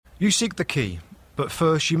You seek the key, but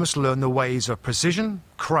first you must learn the ways of precision,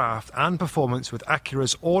 craft and performance with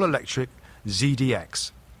Acura's all-electric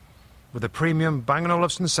ZDX. With a premium Bang &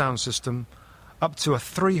 Olufsen sound system, up to a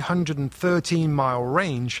 313-mile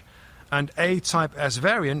range, and A-Type S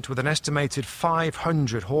variant with an estimated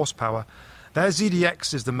 500 horsepower, their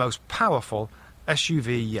ZDX is the most powerful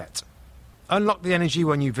SUV yet. Unlock the energy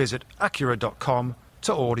when you visit Acura.com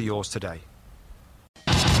to order yours today.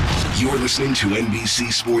 You're listening to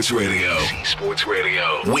NBC Sports Radio.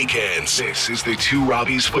 Weekends. This is the Two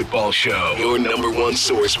Robbies Football Show. Your number one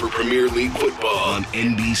source for Premier League football on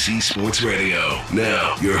NBC Sports Radio.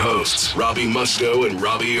 Now, your hosts, Robbie Mustoe and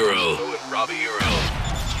Robbie Earle.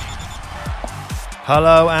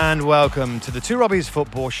 Hello and welcome to the Two Robbies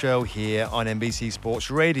Football Show here on NBC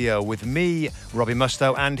Sports Radio with me, Robbie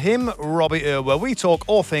Mustoe, and him, Robbie Earle, where we talk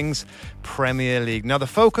all things Premier League. Now, the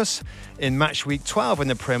focus in match week 12 in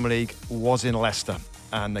the Premier League was in Leicester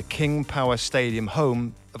and the King Power Stadium,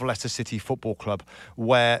 home of Leicester City Football Club,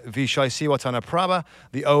 where Vijay Siwatana-Prabha,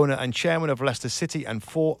 the owner and chairman of Leicester City, and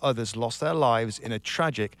 4 others lost their lives in a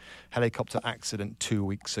tragic helicopter accident 2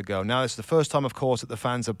 weeks ago. Now, it's the first time, of course, that the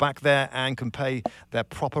fans are back there and can pay their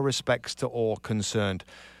proper respects to all concerned.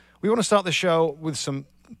 We want to start the show with some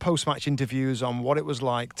post-match interviews on what it was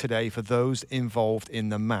like today for those involved in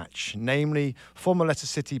the match, namely former Leicester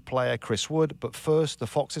City player Chris Wood, but first the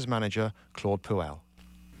Foxes manager Claude Puel.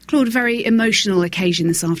 Claude, a very emotional occasion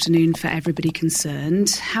this afternoon for everybody concerned.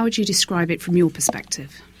 How would you describe it from your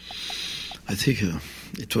perspective? I think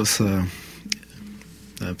it was a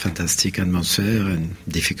fantastic atmosphere and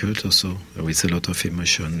difficult also, with a lot of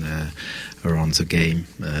emotion around the game,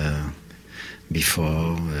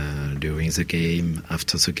 before, during the game,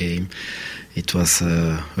 after the game. It was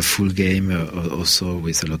a full game also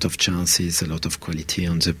with a lot of chances, a lot of quality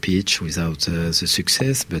on the pitch without the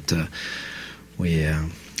success, but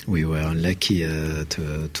we were unlucky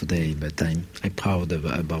today, but I'm proud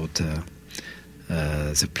about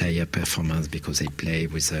the player performance because they play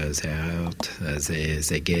with their heart.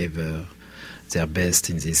 They gave their best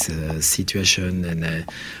in this situation, and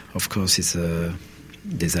of course it's a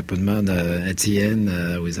disappointment at the end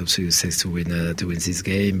without success to win this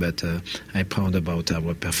game. But I'm proud about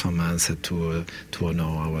our performance to honor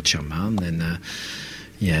our chairman, and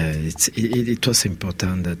it was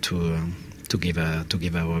important to give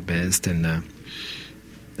our best, and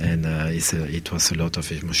it was a lot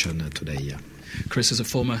of emotion today. Yeah. Chris, as a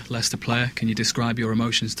former Leicester player, can you describe your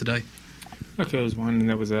emotions today? Okay, it was one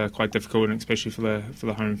that was quite difficult, and especially for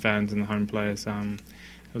the home fans and the home players. It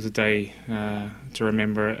was a day to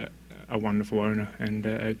remember a wonderful owner and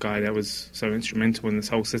a guy that was so instrumental in this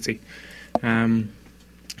whole city.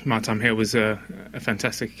 My time here was a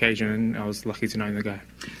fantastic occasion, and I was lucky to know the guy.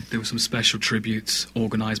 There were some special tributes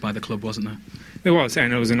organised by the club, wasn't there? There was,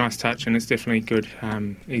 and it was a nice touch, and it's definitely good.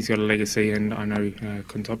 He's got a legacy, and I know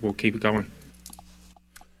Quintop will keep it going.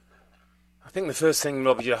 I think the first thing,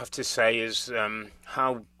 Robbie, you have to say is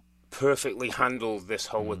how perfectly handled this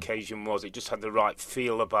whole occasion was. It just had the right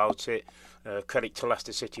feel about it. Credit to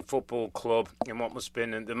Leicester City Football Club in what must have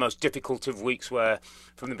been the most difficult of weeks, where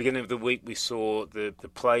from the beginning of the week we saw the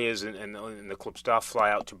players and the club staff fly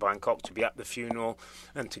out to Bangkok to be at the funeral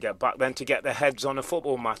and to get back then to get their heads on a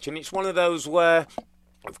football match. And it's one of those where,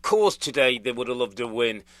 of course, today they would have loved a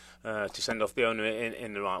win to send off the owner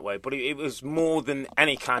in the right way, but it was more than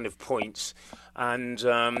any kind of points. And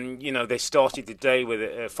they started the day with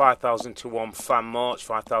a 5,000 to 1 fan march,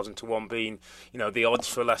 5,000 to 1 being the odds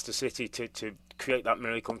for Leicester City to create that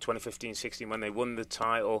miracle in 2015-16 when they won the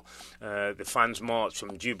title. The fans marched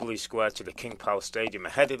from Jubilee Square to the King Power Stadium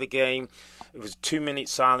ahead of the game. It was 2-minute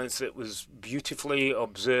silence that was beautifully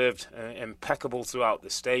observed, impeccable throughout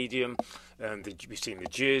the stadium. We've seen the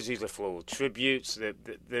jerseys, the floral tributes,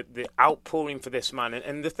 the outpouring for this man.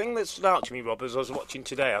 And the thing that stood out to me, Rob, as I was watching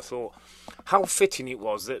today, I thought how fitting it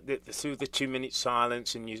was that through the 2-minute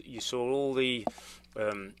silence, and you saw all the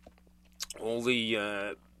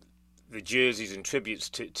jerseys and tributes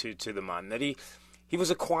to the man, that he was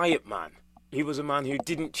a quiet man. He was a man who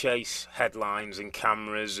didn't chase headlines and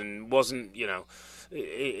cameras and wasn't,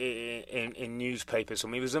 in newspapers.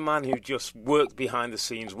 He was a man who just worked behind the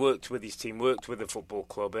scenes, worked with his team, worked with the football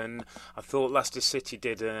club, and I thought Leicester City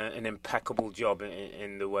did an impeccable job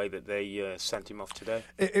in the way that they sent him off today.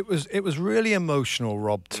 It was really emotional,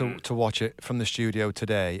 Rob, to watch it from the studio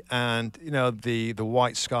today, and the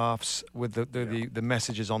white scarves with the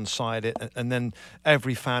messages on side it, and then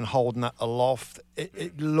every fan holding that aloft.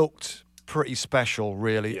 It looked pretty special,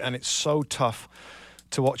 really, and it's so tough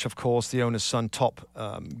to watch, of course, the owner's son, Top,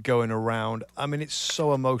 going around. I mean, it's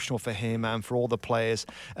so emotional for him and for all the players.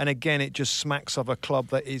 And again, it just smacks of a club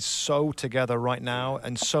that is so together right now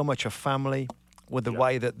and so much a family, with the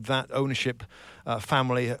way that ownership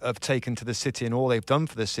family have taken to the city and all they've done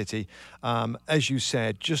for the city. As you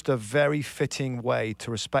said, just a very fitting way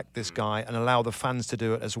to respect this guy and allow the fans to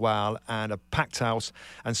do it as well. And a packed house.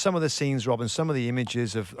 And some of the scenes, Rob, and some of the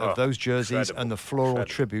images of those jerseys and the floral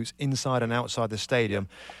tributes inside and outside the stadium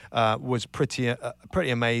was pretty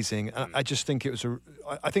amazing. I just think it was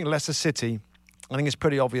I think Leicester City, I think it's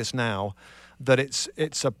pretty obvious now that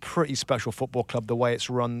it's a pretty special football club, the way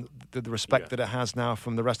it's run, the respect that it has now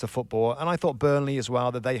from the rest of football. And I thought Burnley as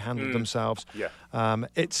well, that they handled themselves. Yeah.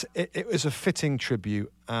 It was a fitting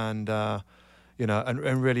tribute and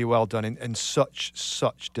really well done in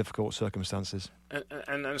such difficult circumstances.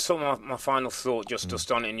 And some of my final thought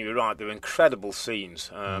just on it, and you're right, there were incredible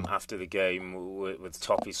scenes after the game with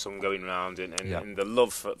Toppy's son going round and the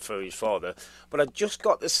love for his father. But I just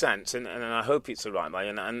got the sense, and I hope it's the right way,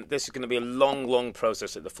 and this is going to be a long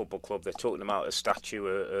process at the football club. They're talking about a statue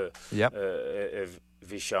of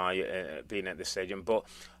Vishai being at the stadium. But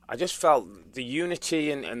I just felt the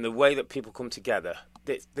unity and the way that people come together.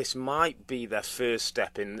 This might be their first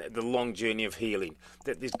step in the long journey of healing.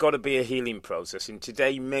 That there's got to be a healing process, and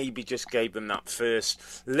today maybe just gave them that first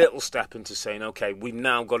little step into saying, okay, we've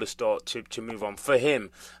now got to start to move on for him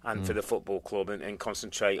and for the football club and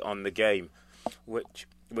concentrate on the game, which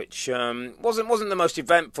wasn't the most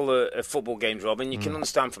eventful football games, Rob, and you can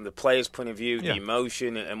understand from the players' point of view the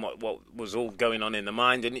emotion and what was all going on in the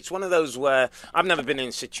mind. And it's one of those where I've never been in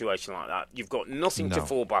a situation like that. You've got nothing to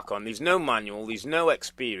fall back on. There's no manual. There's no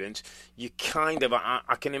experience. You kind of,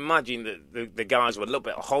 I can imagine that the guys were a little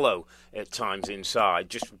bit hollow at times inside,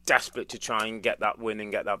 just desperate to try and get that win and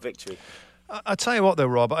get that victory. I'll tell you what, though,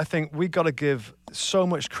 Rob, I think we've got to give so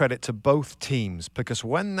much credit to both teams, because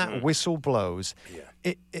when that whistle blows,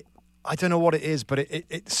 I don't know what it is, but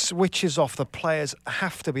it switches off. The players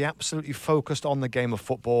have to be absolutely focused on the game of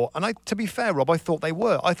football. And to be fair, Rob, I thought they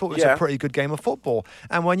were. I thought it was a pretty good game of football.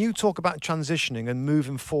 And when you talk about transitioning and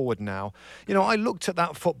moving forward now, I looked at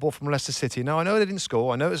that football from Leicester City. Now, I know they didn't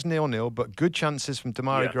score. I know it was 0-0, but good chances from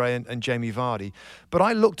Damari Gray and Jamie Vardy. But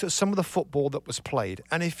I looked at some of the football that was played.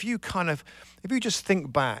 And if you just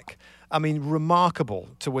think back, I mean, remarkable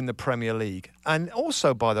to win the Premier League. And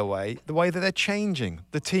also, by the way that they're changing.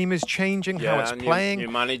 The team is changing how it's playing. New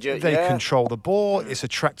manager, they control the ball. It's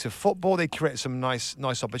attractive football. They create some nice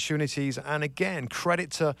opportunities. And again,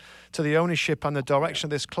 credit to the ownership and the direction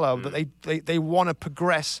of this club that they want to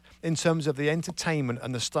progress in terms of the entertainment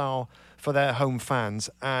and the style for their home fans.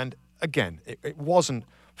 And again, it wasn't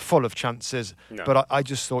full of chances. No. But I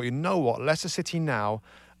just thought, you know what, Leicester City now,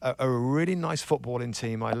 a really nice footballing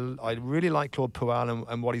team. I really like Claude Puel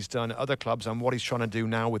and what he's done at other clubs and what he's trying to do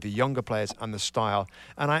now with the younger players and the style.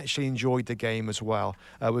 And I actually enjoyed the game as well.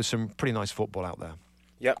 With some pretty nice football out there.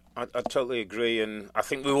 Yeah, I totally agree. And I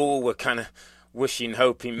think we all were kind of wishing,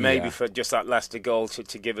 hoping maybe for just that Leicester goal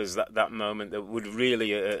to give us that moment that would really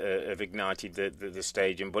have ignited the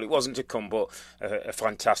stadium. But it wasn't to come, but a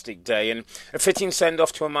fantastic day. And a fitting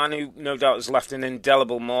send-off to a man who no doubt has left an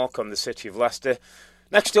indelible mark on the city of Leicester.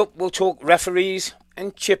 Next up, we'll talk referees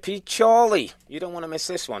and Chippy Charlie. You don't want to miss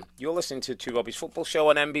this one. You're listening to Robbie's Football Show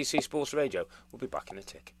on NBC Sports Radio. We'll be back in a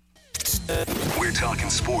tick. We're talking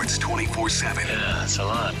sports 24/7. Yeah, that's a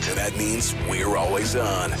lot. And that means we're always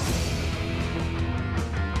on.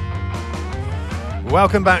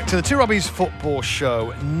 Welcome back to the Two Robbies Football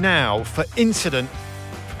Show. Now, for incident,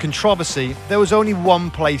 controversy, there was only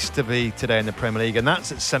one place to be today in the Premier League, and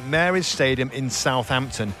that's at St Mary's Stadium in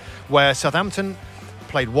Southampton, where Southampton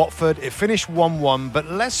played Watford. It finished 1-1, but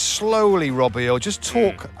let's slowly, Robbie, or just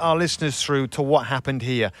talk our listeners through to what happened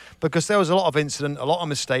here, because there was a lot of incident, a lot of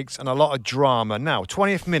mistakes, and a lot of drama. Now,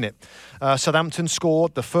 20th minute, Southampton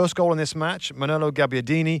scored the first goal in this match. Manolo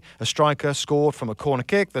Gabbiadini, a striker, scored from a corner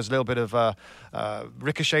kick. There's a little bit of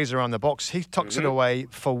ricochets around the box. He tucks it away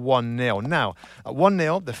for 1-0. Now, at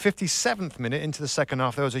 1-0, the 57th minute into the second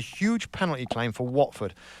half, there was a huge penalty claim for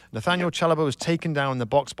Watford. Nathaniel Chalobah was taken down in the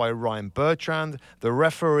box by Ryan Bertrand. The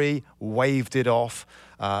referee waved it off.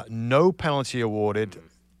 No penalty awarded.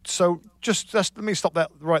 So just let me stop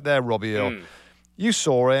that right there, Robbie Earle. You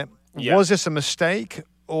saw it. Yeah. Was this a mistake,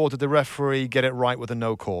 or did the referee get it right with a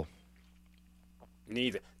no call?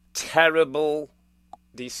 Neither. Terrible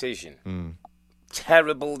decision.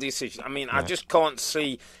 Terrible decision. I mean, I just can't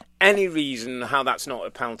see any reason how that's not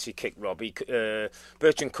a penalty kick, Robbie.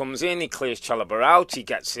 Bertrand comes in, he clears Chalobah out, he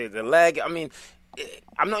gets the leg. I mean,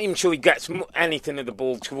 I'm not even sure he gets anything of the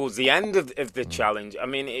ball towards the end of the challenge. I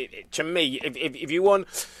mean, to me, if you want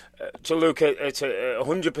to look at a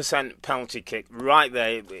 100% penalty kick, right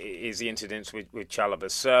there is the incidents with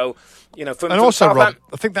Chalobah. So, from also, Rob,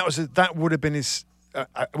 I think that would have been his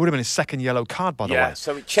second yellow card, by the way. Yeah,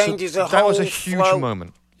 so it changes the whole That was a huge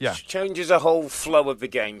moment. Yeah. Changes the whole flow of the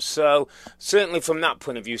game. So certainly from that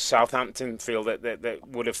point of view, Southampton feel that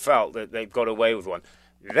would have felt that they've got away with one.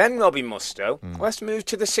 Then Robbie Mustoe. Let's move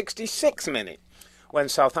to the 66th minute, when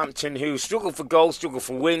Southampton, who struggle for goals, struggle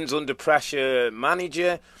for wins, under pressure,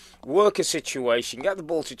 manager, work a situation, get the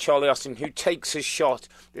ball to Charlie Austin, who takes a shot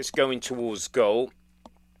that's going towards goal.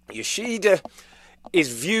 Yoshida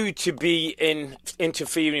is viewed to be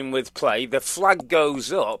interfering with play. The flag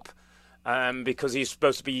goes up because he's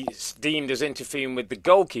supposed to be deemed as interfering with the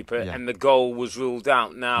goalkeeper, and the goal was ruled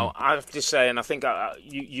out. Now, I have to say, and I think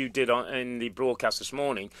you did in the broadcast this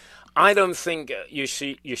morning, I don't think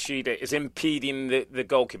Yoshida is impeding the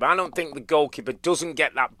goalkeeper. I don't think the goalkeeper doesn't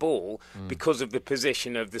get that ball because of the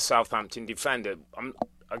position of the Southampton defender.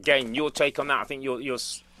 Again, your take on that? I think you're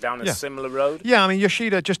down a similar road. Yeah, I mean,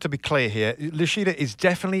 Yoshida, just to be clear here, Yoshida is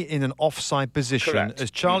definitely in an offside position as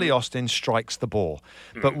Charlie Austin strikes the ball.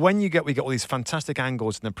 But when we get all these fantastic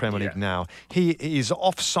angles in the Premier League now, he is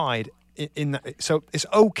offside. So it's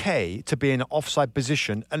okay to be in an offside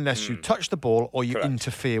position unless you touch the ball or you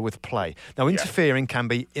interfere with play. Now, interfering can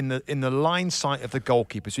be in the line sight of the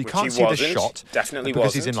goalkeeper, so you can't see the shot. Definitely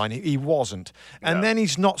because he's in line. He wasn't, and then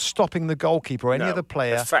he's not stopping the goalkeeper or any other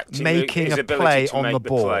player making a play on the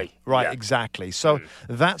ball. Right, exactly. So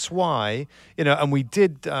that's why and we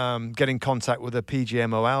did get in contact with the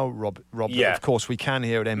PGMOL, Rob. Of course, we can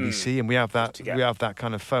here at NBC, and we have that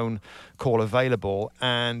kind of phone call available,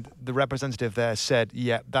 and the representative there said,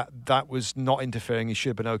 that was not interfering. He should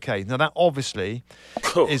have been okay. Now, that obviously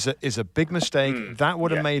is a big mistake. That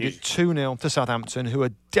would have made it 2-0 to Southampton, who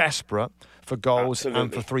are desperate for goals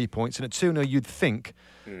and for 3 points. And at 2-0, you'd think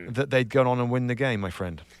that they'd go on and win the game, my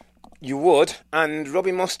friend. You would. And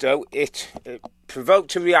Robbie Mustoe, it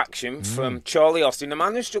provoked a reaction from Charlie Austin, a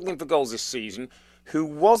man who's struggling for goals this season, who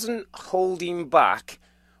wasn't holding back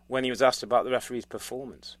when he was asked about the referee's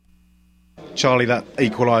performance. Charlie, that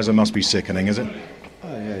equaliser must be sickening, is it? Oh,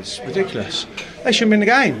 yeah, it's ridiculous. They shouldn't win the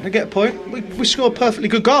game. They get a point. We score a perfectly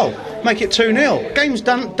good goal. Make it 2-0. Game's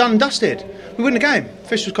done, dusted. We win the game.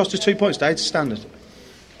 Officials cost us 2 points today. It's standard.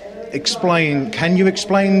 Can you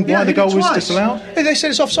explain why the goal was disallowed? Yeah, they said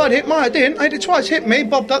it's offside. Hit me. I didn't. I hit it twice. Hit me.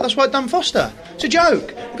 Bobbed up. That's why it done Foster. It's a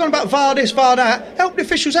joke. They're going about VAR this, VAR that. Help the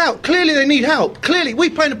officials out. Clearly they need help. Clearly we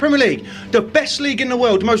play in the Premier League, the best league in the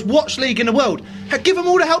world, the most watched league in the world. Give them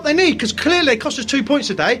all the help they need, because clearly they cost us 2 points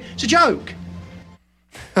a day. It's a joke.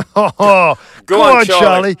 Go on,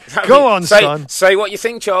 Charlie. Go on, son. Say what you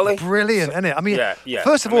think, Charlie. Brilliant, isn't it? I mean,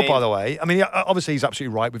 first of all, by the way, obviously he's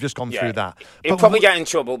absolutely right. We've just gone through that. He'll probably get in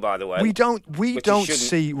trouble, by the way. We don't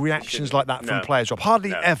see reactions like that from players, Rob.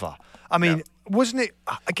 Hardly ever. I mean, wasn't it?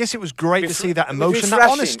 I guess it was great to see that emotion, that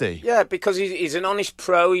honesty. Yeah, because he's an honest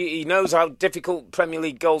pro. He knows how difficult Premier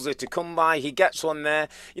League goals are to come by. He gets one there.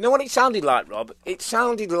 You know what it sounded like, Rob? It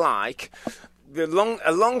sounded like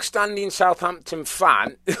a long-standing Southampton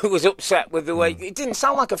fan who was upset with the way... It didn't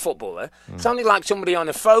sound like a footballer. It sounded like somebody on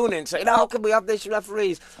a phone and saying, how can we have this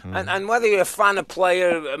referees? And whether you're a fan, a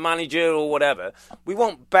player, a manager or whatever, we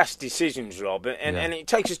want best decisions, Rob. And it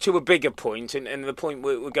takes us to a bigger point, and the point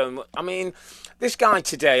we're going... I mean, this guy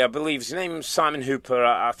today, I believe, his name's Simon Hooper.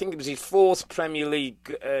 I think it was his 4th Premier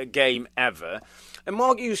League game ever. And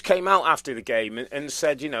Mark Hughes came out after the game and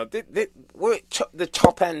said, we're at the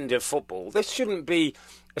top end of football. This shouldn't be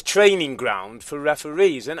a training ground for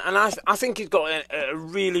referees. And I think he's got a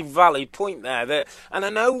really valid point there. And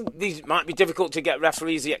I know these might be difficult to get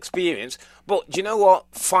referees the experience, but do you know what?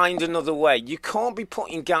 Find another way. You can't be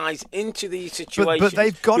putting guys into these situations. But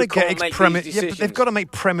they've got to get they've got to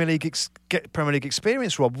make Premier League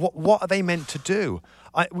experience, Rob. What are they meant to do?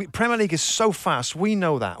 Premier League is so fast. We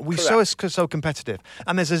know that. We're so competitive.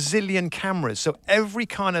 And there's a zillion cameras. So every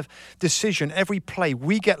kind of decision, every play,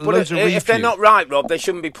 we get loads of review. If they're not right, Rob, they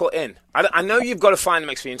shouldn't be put in. I know you've got to find them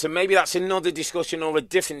experience, and maybe that's another discussion or a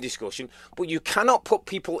different discussion, but you cannot put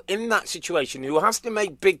people in that situation who has to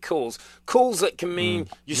make big calls that can mean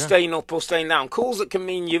you're staying up or staying down, calls that can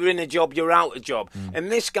mean you're in a job, you're out of job.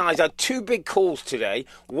 And this guy's had 2 big calls today,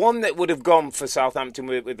 one that would have gone for Southampton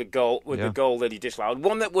with the goal that he disallowed,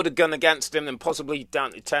 one that would have gone against him and possibly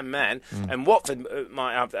down to 10 men, and Watford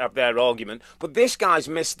might have their argument. But this guy's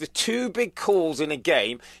missed the 2 big calls in a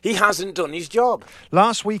game. He hasn't done his job.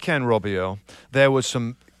 Last weekend, Robbie Earle, there was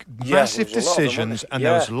some massive decisions, and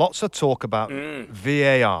there was lots of talk about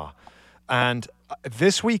VAR. And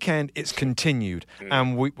this weekend it's continued,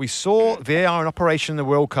 and we saw VAR in operation in the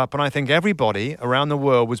World Cup, and I think everybody around the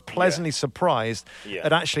world was pleasantly surprised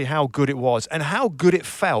at actually how good it was and how good it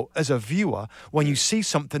felt as a viewer when you see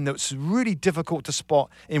something that's really difficult to spot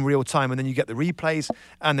in real time, and then you get the replays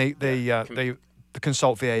and they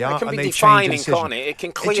consult VAR, it can and be they defining, change the decision. can't it? It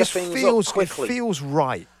can clear things up quickly. It feels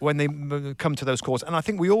right when they come to those calls, and I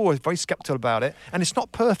think we all were very sceptical about it. And it's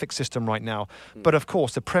not perfect system right now, but of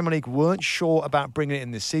course the Premier League weren't sure about bringing it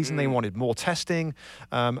in this season. They wanted more testing,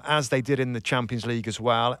 as they did in the Champions League as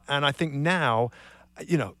well. And I think now,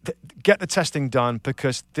 get the testing done,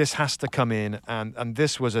 because this has to come in. And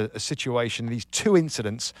this was a situation. These two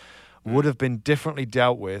incidents would have been differently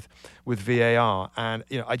dealt with VAR, and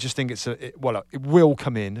I just think it will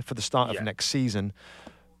come in for the start of next season,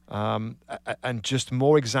 and just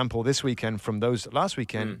more example this weekend from those last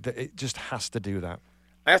weekend that it just has to do that.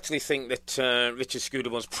 I actually think that Richard Scudder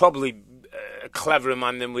was probably a cleverer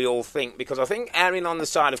man than we all think, because I think erring on the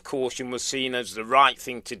side of caution was seen as the right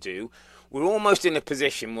thing to do. We're almost in a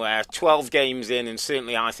position where 12 games in, and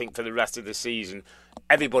certainly I think for the rest of the season,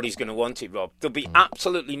 everybody's going to want it, Rob. There'll be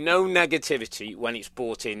absolutely no negativity when it's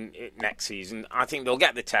brought in next season. I think they'll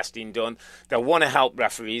get the testing done. They'll want to help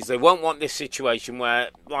referees. They won't want this situation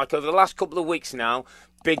where, like over the last couple of weeks now,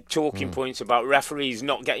 big talking points about referees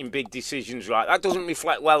not getting big decisions right. That doesn't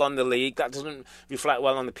reflect well on the league. That doesn't reflect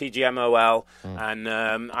well on the PGMOL. And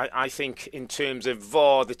I think in terms of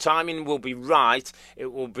VAR, the timing will be right.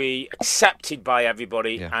 It will be accepted by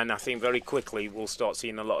everybody. Yeah. And I think very quickly we'll start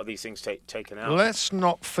seeing a lot of these things taken out. Let's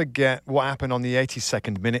not forget what happened on the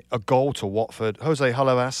 82nd minute. A goal to Watford. Jose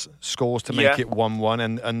Halavas scores to make it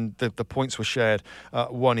 1-1, and the points were shared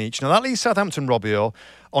 1 each. Now that leaves Southampton, Robbie Earle,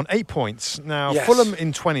 on 8 points. Now, Fulham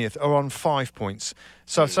in 20th are on 5 points.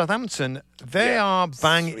 So Southampton, they are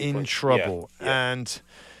bang in trouble. And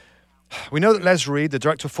we know that Les Reed, the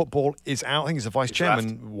director of football, is out. I think he's the vice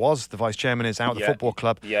chairman, is out of the football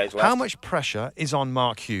club. How much pressure is on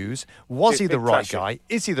Mark Hughes? Was he the right guy?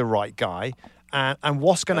 Is he the right guy? And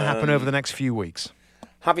what's going to happen over the next few weeks?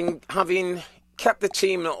 Having kept the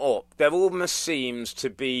team up, there almost seems to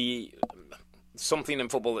be something in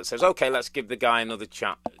football that says, okay, let's give the guy another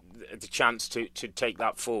the chance to take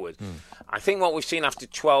that forward. I think what we've seen after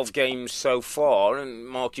 12 games so far, and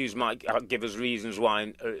Mark Hughes might give us reasons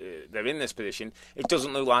why they're in this position, it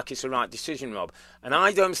doesn't look like it's the right decision, Rob. And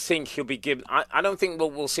I don't think he'll be given... I don't think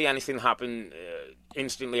we'll see anything happen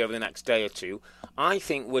instantly over the next day or two. I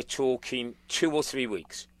think we're talking 2 or 3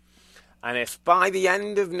 weeks. And if by the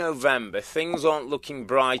end of November things aren't looking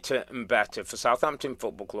brighter and better for Southampton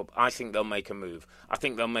Football Club, I think they'll make a move. I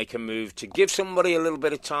think they'll make a move to give somebody a little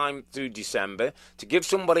bit of time through December, to give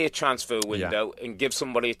somebody a transfer window, and give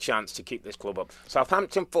somebody a chance to keep this club up.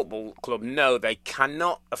 Southampton Football Club know they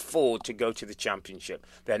cannot afford to go to the Championship.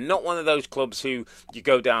 They're not one of those clubs who you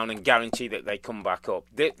go down and guarantee that they come back up.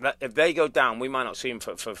 If they go down, we might not see them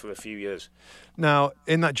for a few years. Now,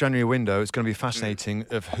 in that January window, it's going to be fascinating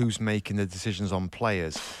of who's making the decisions on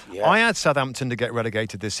players. I had Southampton to get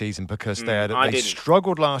relegated this season because they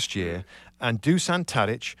struggled last year, and Dusan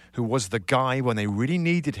Tadic, who was the guy when they really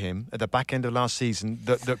needed him at the back end of last season,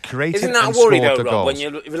 that created and scored the goals. Isn't that a worry, though, Rob, when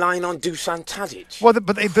you're relying on Dusan Tadic? Well,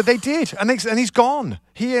 but they did, and he's gone.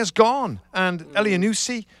 He has gone. And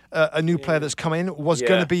Elianusi, a new player that's come in, was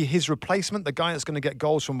going to be his replacement, the guy that's going to get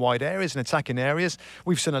goals from wide areas and attacking areas.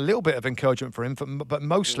 We've seen a little bit of encouragement for him, but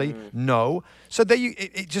mostly no. So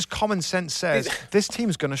it just common sense says this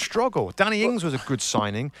team's going to struggle. Danny Ings was a good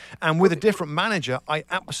signing, and with a different manager, I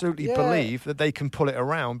absolutely believe that they can pull it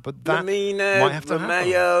around, but that might have to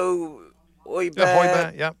Romeo,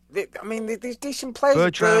 happen. I mean, there's decent players.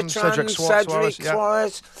 Bertrand, Cedric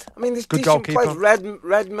Suarez. I mean, there's good decent goalkeeper. players.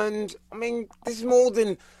 Redmond. I mean, there's more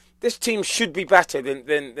than... This team should be better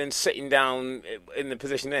than sitting down in the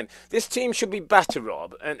position then. This team should be better,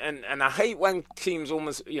 Rob. And I hate when teams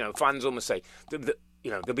almost, fans almost say,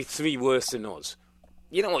 there'll be 3 worse than us.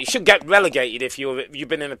 You know what? You should get relegated if you've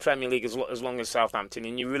been in the Premier League as long as Southampton,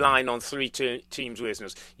 and you're relying on 3 teams worse than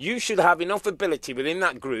us. You should have enough ability within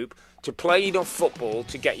that group to play enough football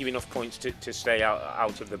to get you enough points to stay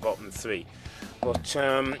out of the bottom 3. But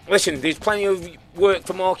listen, there's plenty of work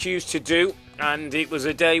for Mark Hughes to do, and it was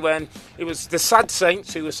a day when it was the sad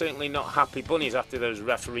Saints who were certainly not happy bunnies after those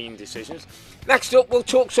refereeing decisions. Next up, we'll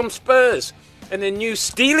talk some Spurs and the new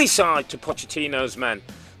steely side to Pochettino's men.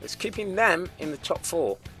 It's keeping them in the top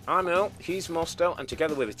 4. I'm Earle, he's Mustoe, and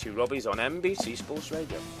together with the 2 Robbies on NBC Sports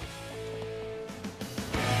Radio.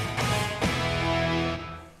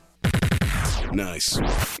 Nice.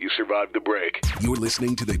 You survived the break. You're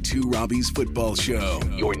listening to the Two Robbies Football Show,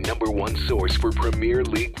 your number one source for Premier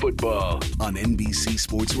League football on NBC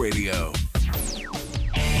Sports Radio.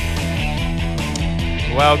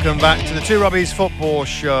 Welcome back to the Two Robbies Football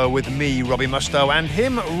Show with me, Robbie Mustoe, and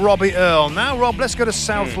him, Robbie Earle. Now, Rob, let's go to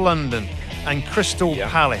South London and Crystal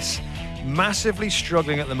Palace. Massively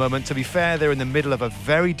struggling at the moment. To be fair, they're in the middle of a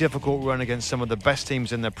very difficult run against some of the best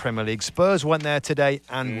teams in the Premier League. Spurs went there today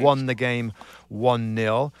and won the game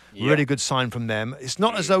 1-0. Really good sign from them. It's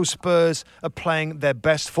not as though Spurs are playing their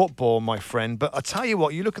best football, my friend, but I tell you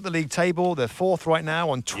what, you look at the league table, they're fourth right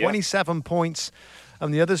now on 27 points.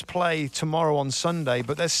 And the others play tomorrow on Sunday,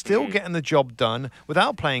 but they're still getting the job done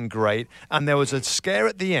without playing great. And there was a scare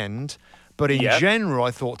at the end, but in general, I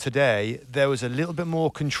thought today there was a little bit more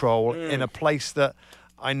control in a place that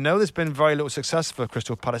I know there's been very little success for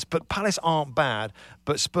Crystal Palace, but Palace aren't bad.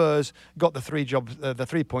 But Spurs got the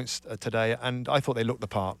 3 points today, and I thought they looked the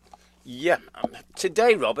part. Yeah,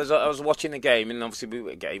 today, Rob, as I was watching the game, and obviously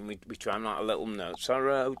we try and write a little note. So I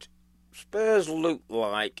wrote, Spurs look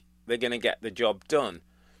like they're going to get the job done.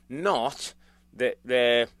 Not that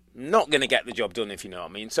they're not going to get the job done, if you know what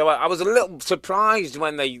I mean. So I was a little surprised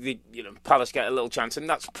when they Palace get a little chance, and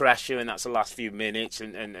that's pressure, and that's the last few minutes,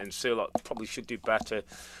 and Surlock probably should do better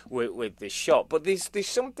with this shot. But there's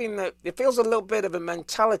something that it feels a little bit of a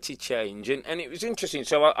mentality change, and it was interesting.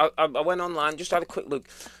 So I went online, just had a quick look.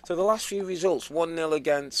 So the last few results: 1-0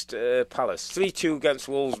 against Palace, 3-2 against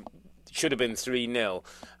Wolves. Should have been 3-0.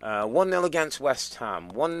 1-0 against West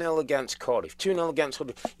Ham. 1-0 against Cardiff. 2-0 against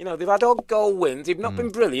Huddersfield. They've had odd goal wins. They've not been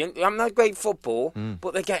brilliant. They haven't had great football,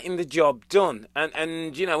 but they're getting the job done. And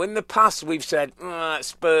in the past we've said,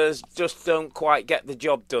 Spurs just don't quite get the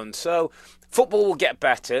job done. So football will get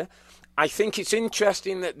better. I think it's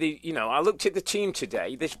interesting that I looked at the team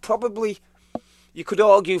today. There's probably, you could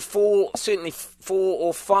argue, certainly four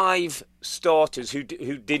or five starters who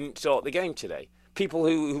didn't start the game today. People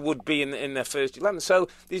who would be in their first 11. So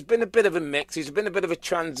there's been a bit of a mix. There's been a bit of a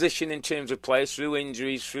transition in terms of players through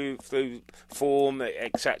injuries, through form,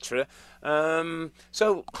 etc.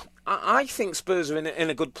 So I think Spurs are in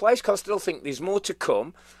a good place, because I still think there's more to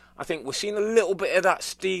come. I think we're seeing a little bit of that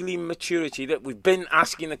steely maturity that we've been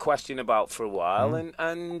asking the question about for a while.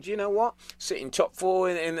 And you know what? Sitting top four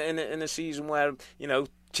in a season where,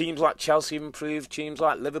 teams like Chelsea improved, teams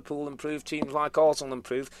like Liverpool improved, teams like Arsenal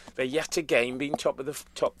improved. They're yet again being top of the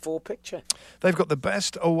top four picture. They've got the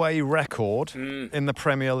best away record in the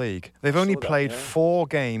Premier League. They've only played 4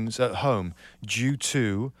 games at home due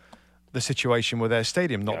to the situation with their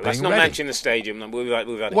stadium not being ready. Let's not mention the stadium. We've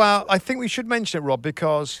had well, I think we should mention it, Rob,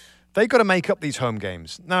 because they've got to make up these home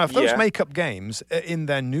games. Now, if those make-up games are in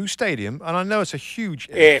their new stadium, and I know it's a huge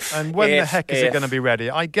if, and when the heck is it going to be ready?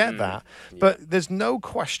 I get that. But there's no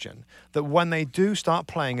question that when they do start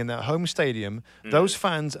playing in their home stadium, those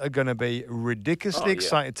fans are going to be ridiculously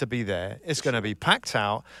excited to be there. It's going to be packed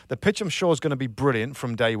out. The pitch, I'm sure, is going to be brilliant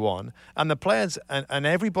from day one. And the players and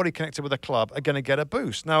everybody connected with the club are going to get a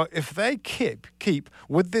boost. Now, if they keep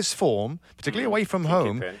with this form, particularly away from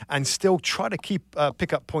home, and still try to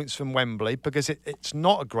pick up points from Wembley, because it's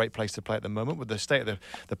not a great place to play at the moment with the state of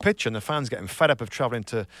the pitch and the fans getting fed up of travelling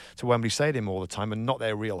to Wembley Stadium all the time and not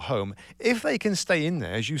their real home. If they can stay in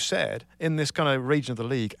there, as you said, in this kind of region of the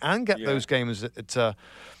league and get those games at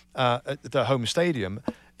the home stadium,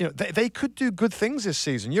 they could do good things this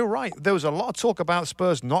season. You're right. There was a lot of talk about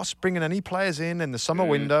Spurs not bringing any players in the summer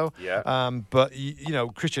window. But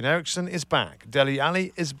Christian Eriksen is back. Dele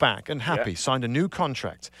Alli is back and happy. Signed a new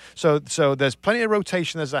contract. So there's plenty of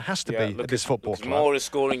rotation as there has to be at this football club. Moore is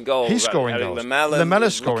scoring goals. He's scoring goals.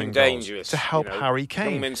 Lamella's scoring goals to help Harry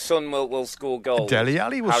Kane. Young Min Son will score goals. Dele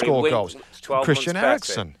Alli will score goals. Christian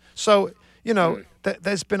Eriksen. So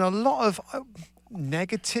there's been a lot of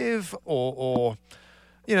negative or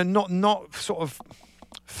not sort of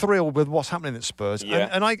thrilled with what's happening at Spurs.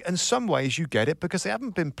 And in some ways you get it, because they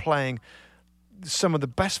haven't been playing some of the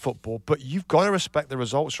best football, but you've got to respect the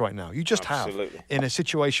results right now. You just have, in a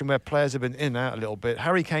situation where players have been in and out a little bit.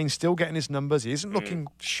 Harry Kane's still getting his numbers. He isn't looking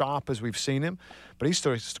sharp as we've seen him, but he's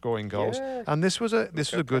still scoring goals. And this was a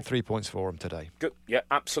good 3 points for him today. Good,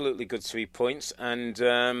 absolutely good 3 points. And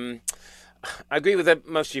I agree with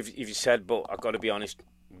most of you said, but I've got to be honest,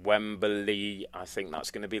 Wembley, I think that's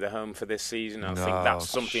going to be the home for this season. I think that's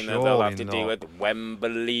something that they'll have to deal with.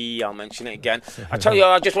 Wembley, I'll mention it again. I tell you,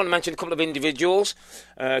 I just want to mention a couple of individuals.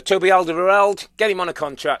 Toby Alderweireld, get him on a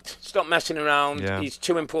contract. Stop messing around. He's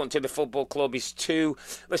too important to the football club.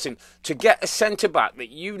 Listen, to get a centre-back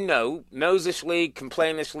that knows this league, can play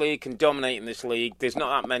in this league, can dominate in this league, there's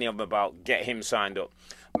not that many of them about. Get him signed up.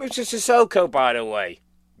 Mustoe Sissoko, by the way.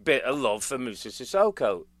 bit of love for Musa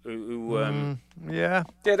Sissoko, who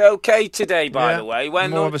did okay today, by the way.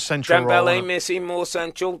 When more of a central Dembele role, missing, more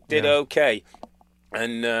central, did okay.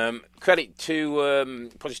 And credit to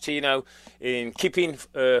Pochettino in keeping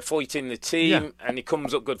Foyt in the team, and he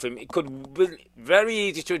comes up good for him. It could be very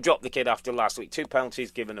easy to have dropped the kid after last week. 2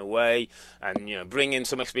 penalties given away, and bring in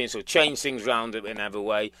some experience or change things round in every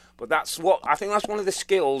way. But I think that's one of the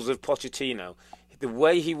skills of Pochettino, the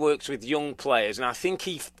way he works with young players, and I think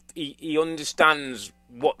he understands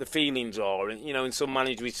what the feelings are. And in some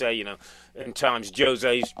managers we say, in times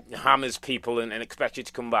Jose hammers people and expects you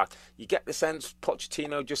to come back. You get the sense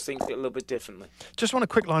Pochettino just thinks it a little bit differently. Just want a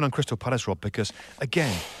quick line on Crystal Palace, Rob, because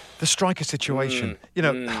again, the striker situation.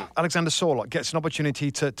 Alexander Sorloth gets an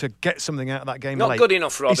opportunity to get something out of that game. Not good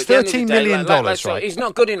enough, Rob. He's $13 million, right? He's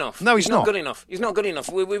not good enough. No, he's not good enough. He's not good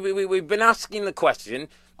enough. We've been asking the question.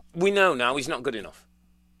 We know now he's not good enough.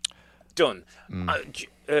 Done.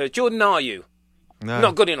 Jordan Ayew. No.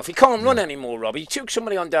 Not good enough. He can't run anymore, Rob. He took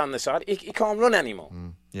somebody on down the side. He can't run anymore.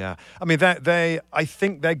 Yeah. I mean, I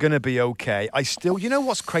think they're going to be okay. I still... You know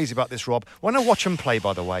what's crazy about this, Rob? When I watch them play,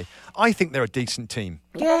 by the way, I think they're a decent team.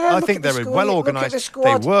 Yeah, I think they're well organised.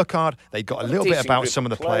 They work hard. They got a little bit about some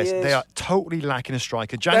of the players. They are totally lacking a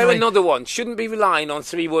striker. They're another one. Shouldn't be relying on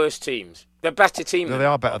 3 worst teams. They're a better team. No, they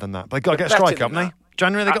are better than that. But they've got to get a striker, haven't they?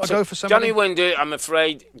 January, they've got to go for somebody. January won't do it, I'm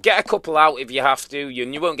afraid. Get a couple out if you have to.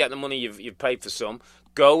 You won't get the money you've paid for some.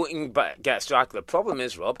 Go and get a striker. The problem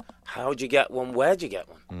is, Rob, how'd you get one? Where'd you get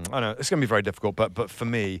one? I know it's going to be very difficult, but for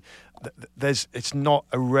me, it's not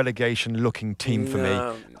a relegation-looking team for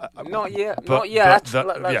me. Not yet. Not yet.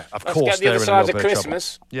 Of course, they're in a little bit of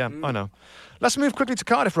Christmas. Yeah, I know. Let's move quickly to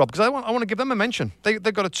Cardiff, Rob, because I want to give them a mention. They've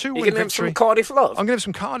got a 2-win victory. You're going to give some Cardiff love? I'm going to give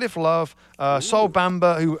some Cardiff love. Sol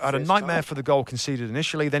Bamba, who had a nightmare for the goal conceded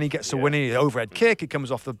initially, then he gets the winning overhead kick. He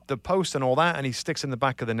comes off the post and all that, and he sticks in the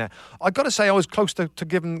back of the net. I've got to say I was close to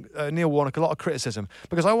giving Neil Warnock a lot of criticism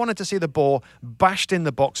because I wanted to see the ball bashed in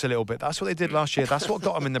the box a little bit. That's what they did last year. That's what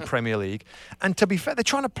got them in the Premier League. And to be fair, they're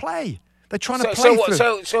trying to play. They're trying to play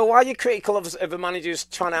through. So why are you critical of a manager who's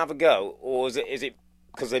trying to have a go, or is it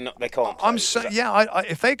because they can't play?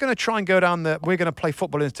 If they're going to try and go down we're going to play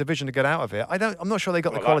football in this division to get out of it. I'm not sure they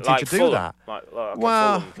got the quality to do that.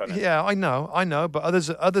 I know, but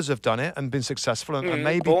others have done it and been successful, and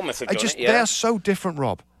maybe Bournemouth have done it. They are so different,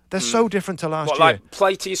 Rob. They're so different to last year. Like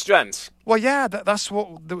play to your strengths. Well, yeah, that's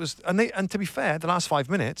what there was, and to be fair, the last 5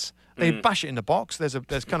 minutes they bash it in the box.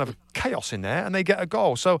 There's kind of chaos in there, and they get a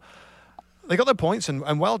goal. So. They got their points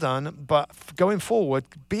and well done, but going forward,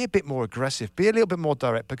 be a bit more aggressive, be a little bit more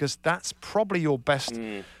direct, because that's probably your best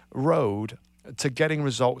road to getting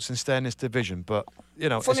results and staying in this division. But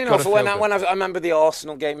funny enough, when I remember the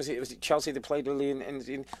Arsenal game, was it Chelsea? They played really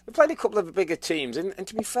they played a couple of bigger teams, and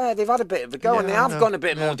to be fair, they've had a bit of a go, and they have gone a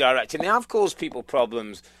bit more direct, and they have caused people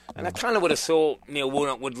problems. And I kind of would have thought Neil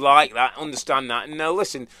Warnock would like that, understand that. And no,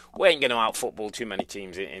 listen, we ain't going to out-football too many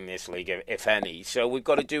teams in this league, if any. So we've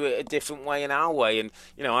got to do it a different way in our way. And,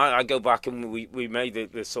 I go back and we made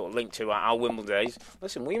the sort of link to our Wimbledon days.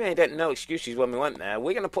 Listen, we made no excuses when we went there.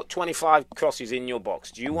 We're going to put 25 crosses in your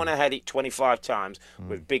box. Do you want to head it 25 times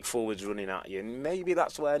with big forwards running at you? And maybe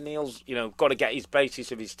that's where Neil's, got to get his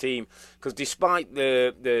basis of his team. Because despite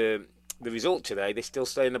the result today, they still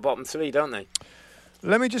stay in the bottom 3, don't they?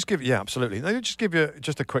 Let me just give absolutely. Let me just give you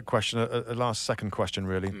just a quick question, a last second question,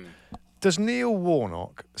 really. Does Neil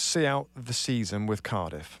Warnock see out the season with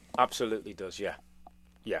Cardiff? Absolutely does, yeah.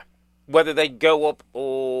 Yeah. Whether they go up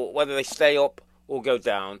or whether they stay up or go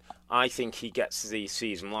down, I think he gets the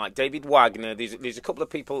season. Like David Wagner, there's a couple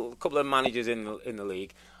of managers in the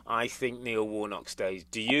league. I think Neil Warnock stays.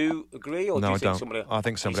 Do you agree, or do you think somebody else? I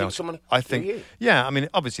think somebody else. I think, yeah. I mean,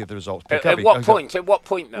 obviously the results pick up. At what point? At what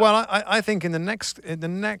point? Now? Well, I think in the next. I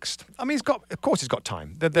mean, he's got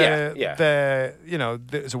time. There's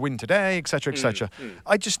a win today, etc., etc.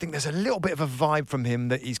 I just think there's a little bit of a vibe from him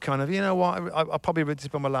that he's kind of, I'll probably this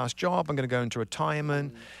is my last job. I'm going to go into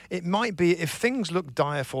retirement. It might be if things look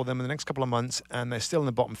dire for them in the next couple of months and they're still in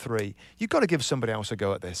the bottom 3. You've got to give somebody else a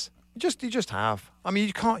go at this. You just have. I mean,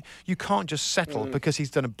 you can't just settle because he's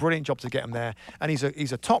done a brilliant job to get him there, and he's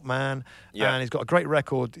a top man, and he's got a great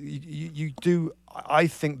record. You do. I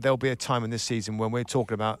think there'll be a time in this season when we're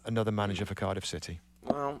talking about another manager for Cardiff City.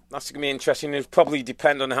 Well, that's going to be interesting. It'll probably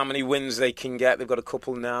depend on how many wins they can get. They've got a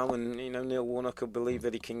couple now, and Neil Warnock will believe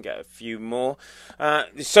that he can get a few more.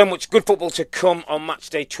 There's so much good football to come on match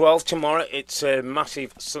day 12 tomorrow. It's a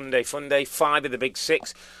massive Sunday fun day. 5 of the big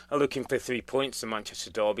 6 are looking for 3 points. The Manchester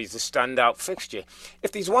Derby is the standout fixture.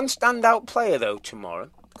 If there's one standout player though tomorrow,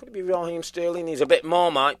 Could it be Raheem Sterling? He's a bit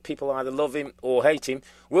Marmite. People either love him or hate him.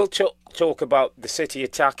 We'll talk about the City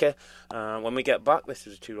attacker when we get back. This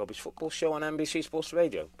is the Two Robbies Football Show on NBC Sports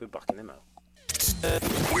Radio. We'll be back in a moment.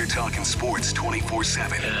 We're talking sports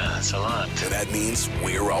 24/7. Yeah, that's a lot. And that means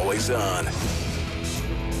we're always on.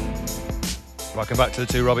 Welcome back to the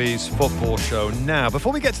Two Robbies Football Show. Now,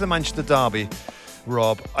 before we get to the Manchester derby,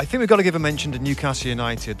 Rob, I think we've got to give a mention to Newcastle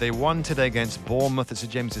United. They won today against Bournemouth at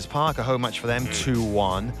St James's Park, a home match for them,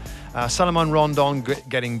 2-1. Salomon Rondon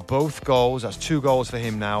getting both goals. That's 2 goals for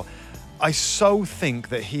him now. I so think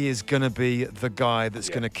that he is going to be the guy that's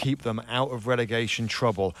going to keep them out of relegation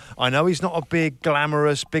trouble. I know he's not a big,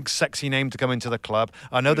 glamorous, big, sexy name to come into the club.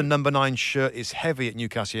 I know the number 9 shirt is heavy at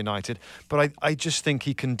Newcastle United, but I just think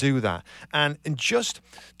he can do that. And just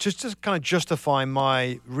to kind of justify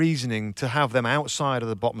my reasoning to have them outside of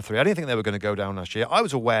the bottom 3, I didn't think they were going to go down last year. I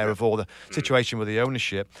was aware of all the situation with the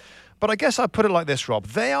ownership. But I guess I'd put it like this, Rob.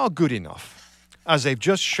 They are good enough, as they've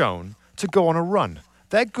just shown, to go on a run.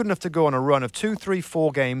 They're good enough to go on a run of 2, 3,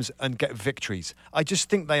 4 games and get victories. I just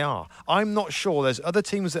think they are. I'm not sure there's other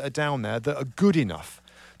teams that are down there that are good enough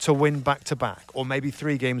to win back-to-back, or maybe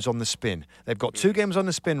 3 games on the spin. They've got 2 games on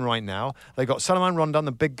the spin right now. They've got Salomon Rondon,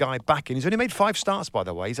 the big guy, back in. He's only made 5 starts, by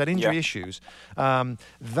the way. He's had injury issues.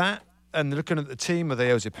 That, and looking at the team of the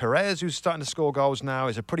Jose Perez, who's starting to score goals now,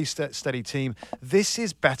 is a pretty steady team. This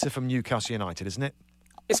is better from Newcastle United, isn't it?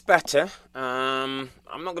 It's better. I'm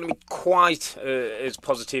not going to be quite as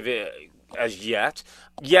positive as yet.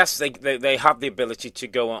 Yes, they have the ability to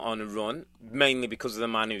go on a run, mainly because of the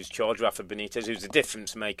man who's charged, Rafa Benitez, who's a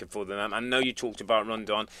difference maker for them. I know you talked about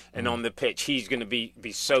Rondon, and on the pitch, he's going to be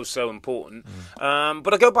so important.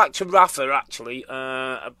 But I go back to Rafa, actually,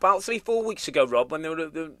 about 3-4 weeks ago, Rob,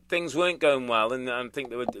 when things weren't going well, and I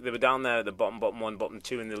think they were down there at the bottom 1, bottom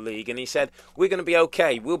 2 in the league, and he said, we're going to be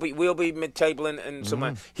okay. We'll be mid-table and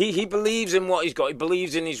somewhere. He believes in what he's got. He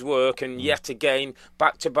believes in his work, and yet again,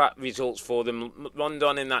 back-to-back results for them.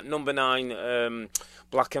 Rondon in that number 9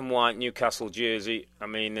 black and white Newcastle jersey, I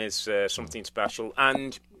mean, there's something special.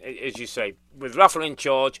 And, as you say, with Rafa in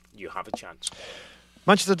charge, you have a chance.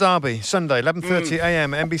 Manchester derby, Sunday,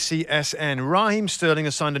 11:30am, NBCSN. Raheem Sterling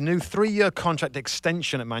has signed a new 3-year contract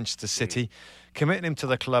extension at Manchester City, committing him to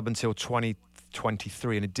the club until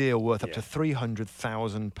 2023 in a deal worth up to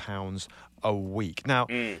 £300,000 a week. Now,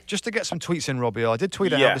 just to get some tweets in, Robbie, I did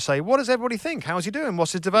tweet out to say, what does everybody think? How's he doing?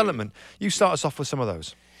 What's his development? You start us off with some of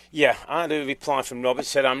those. Yeah, I had a reply from Robbie.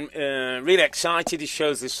 Said, I'm really excited. It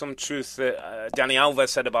shows there's some truth that Dani Alves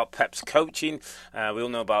said about Pep's coaching. We all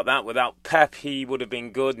know about that. Without Pep, he would have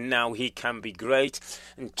been good. Now he can be great.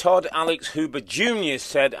 And Todd Alex Huber Jr.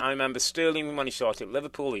 said, I remember Sterling when he started at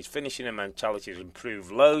Liverpool. His finishing and mentality has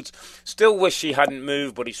improved loads. Still wish he hadn't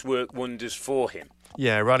moved, but it's worked wonders for him.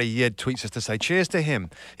 Yeah, Riley Yed tweets us to say, cheers to him.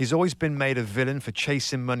 He's always been made a villain for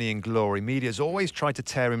chasing money and glory. Media's always tried to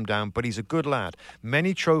tear him down, but he's a good lad.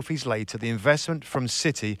 Many trophies later, the investment from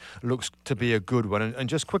City looks to be a good one. And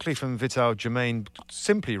just quickly from Vital Germain,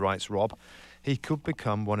 simply writes, Rob, he could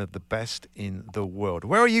become one of the best in the world.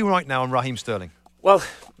 Where are you right now on Raheem Sterling? Well,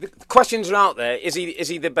 the questions are out there. Is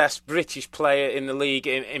he the best British player in the league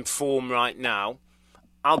in form right now?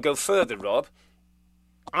 I'll go further, Rob.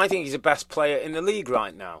 I think he's the best player in the league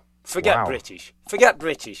right now. Forget British. Forget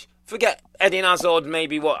Eden Hazard,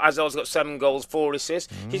 maybe Hazard's got 7 goals, 4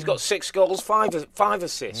 assists. He's got 6 goals, 5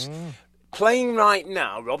 assists. Playing right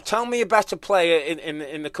now, Rob, tell me a better player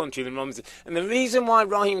in the country than Raheem. And the reason why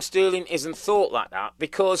Raheem Sterling isn't thought like that,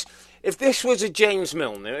 because if this was a James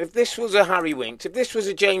Milner, if this was a Harry Winks, if this was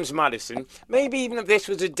a James Maddison, maybe even if this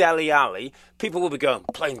was a Dele Alli, people would be going,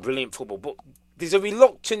 playing brilliant football. But there's a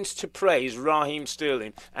reluctance to praise Raheem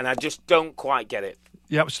Sterling, and I just don't quite get it.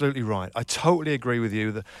 You're absolutely right. I totally agree with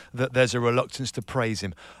you that there's a reluctance to praise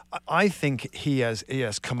him. I think he has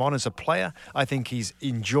come on as a player. I think he's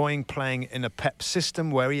enjoying playing in a Pep system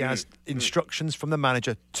where he has instructions from the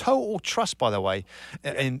manager. Total trust, by the way,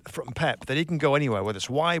 from Pep, that he can go anywhere, whether it's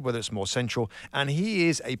wide, whether it's more central. And he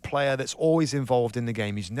is a player that's always involved in the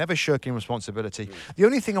game. He's never shirking responsibility. The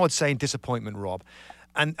only thing I would say in disappointment, Rob,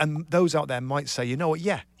 and those out there might say, you know what,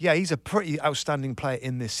 he's a pretty outstanding player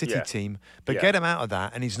in this City team, but get him out of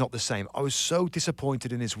that and he's not the same. I was so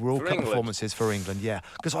disappointed in his World Cup performances for England,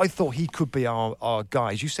 because I thought he could be our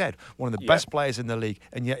guy, as you said, one of the best players in the league,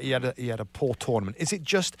 and yet he had a poor tournament. Is it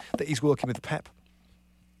just that he's working with Pep?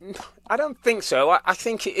 I don't think so. I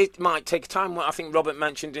think it might take time. What I think Robert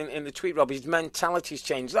mentioned in the tweet, Rob, his mentality's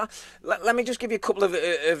changed. Let me just give you a couple of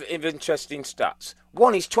interesting stats.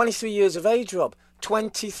 One, he's 23 years of age, Rob.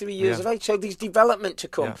 23 years of age, so there's development to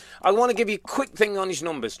come. I want to give you a quick thing on his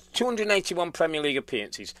numbers. 281 Premier League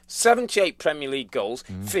appearances, 78 Premier League goals,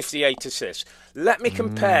 58 assists. Let me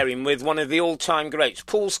compare him with one of the all-time greats,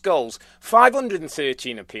 Paul Scholes.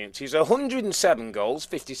 513 appearances, 107 goals,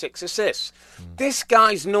 56 assists. This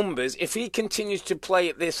guy's numbers, if he continues to play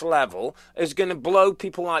at this level, is going to blow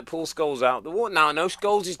people like Paul Scholes out the water. Now, I know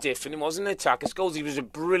Scholes is different. He wasn't an attacker. Scholes, he was a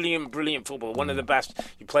brilliant footballer, one of the best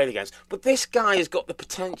you played against. But this guy has got the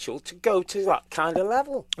potential to go to that kind of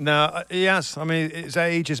level. No, he has. I mean, his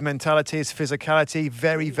age, his mentality, his physicality,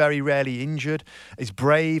 very, very rarely injured. He's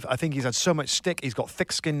brave. I think he's had so much stick. He's got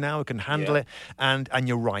thick skin now, he can handle it. And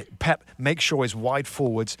you're right. Pep, make sure his wide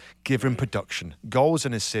forwards give him production, goals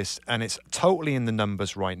and assists, and it's totally in the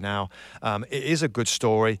numbers right now. It is a good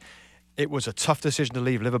story. It was a tough decision to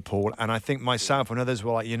leave Liverpool, and I think myself and others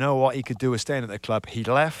were like, you know what he could do is staying at the club. He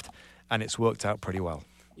left, and it's worked out pretty well.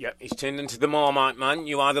 Yeah, he's turned into the Marmite man.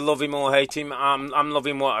 You either love him or hate him. I'm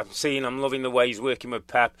loving what I'm seeing. I'm loving the way he's working with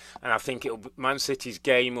Pep, and I think Man City's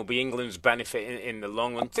game will be England's benefit in the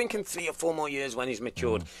long run. Thinking 3 or 4 more years when he's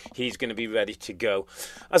matured, he's going to be ready to go.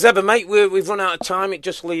 As ever, mate, we've run out of time. It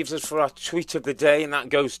just leaves us for our tweet of the day, and that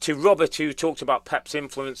goes to Robert, who talked about Pep's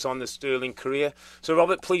influence on the Sterling career. So,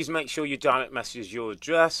 Robert, please make sure you direct message your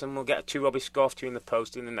address, and we'll get a 2 Robbie scarf to you in the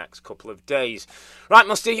post in the next couple of days. Right,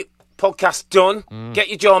 Mustoe. Podcast done. Get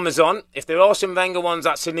your jammers on. If there are some Wenger ones,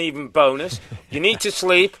 that's an even bonus. You need to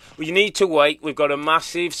sleep. You need to wait. We've got a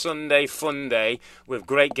massive Sunday fun day with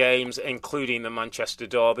great games, including the Manchester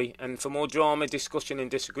Derby. And for more drama, discussion and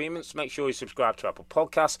disagreements, make sure you subscribe to Apple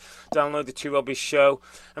Podcasts. Download the 2 Robbies show.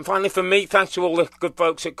 And finally, from me, thanks to all the good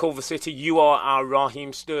folks at Culver City. You are our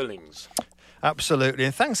Raheem Sterlings. Absolutely.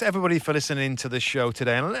 And thanks everybody for listening to the show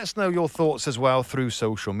today. And let us know your thoughts as well through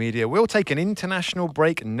social media. We'll take an international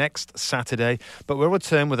break next Saturday, but we'll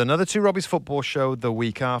return with another 2 Robbies football show the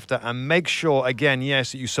week after. And make sure, again,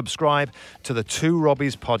 yes, that you subscribe to the 2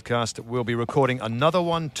 Robbies podcast. We'll be recording another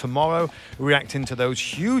one tomorrow, reacting to those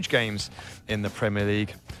huge games in the Premier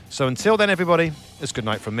League. So until then, everybody, it's good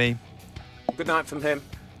night from me. Good night from him.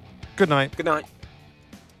 Good night. Good night.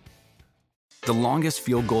 The longest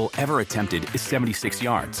field goal ever attempted is 76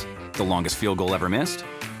 yards. The longest field goal ever missed?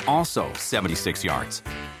 Also 76 yards.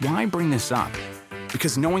 Why bring this up?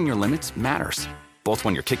 Because knowing your limits matters, both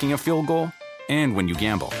when you're kicking a field goal and when you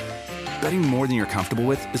gamble. Betting more than you're comfortable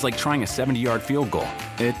with is like trying a 70-yard field goal.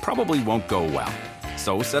 It probably won't go well.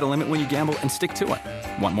 So set a limit when you gamble and stick to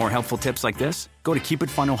it. Want more helpful tips like this? Go to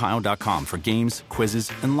keepitfunohio.com for games,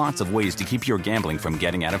 quizzes, and lots of ways to keep your gambling from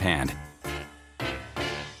getting out of hand.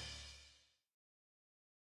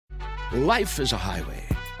 Life is a highway,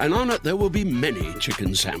 and on it there will be many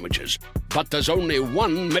chicken sandwiches. But there's only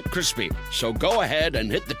one McCrispy. So go ahead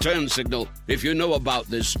and hit the turn signal if you know about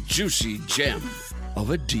this juicy gem of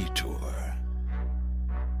a detour.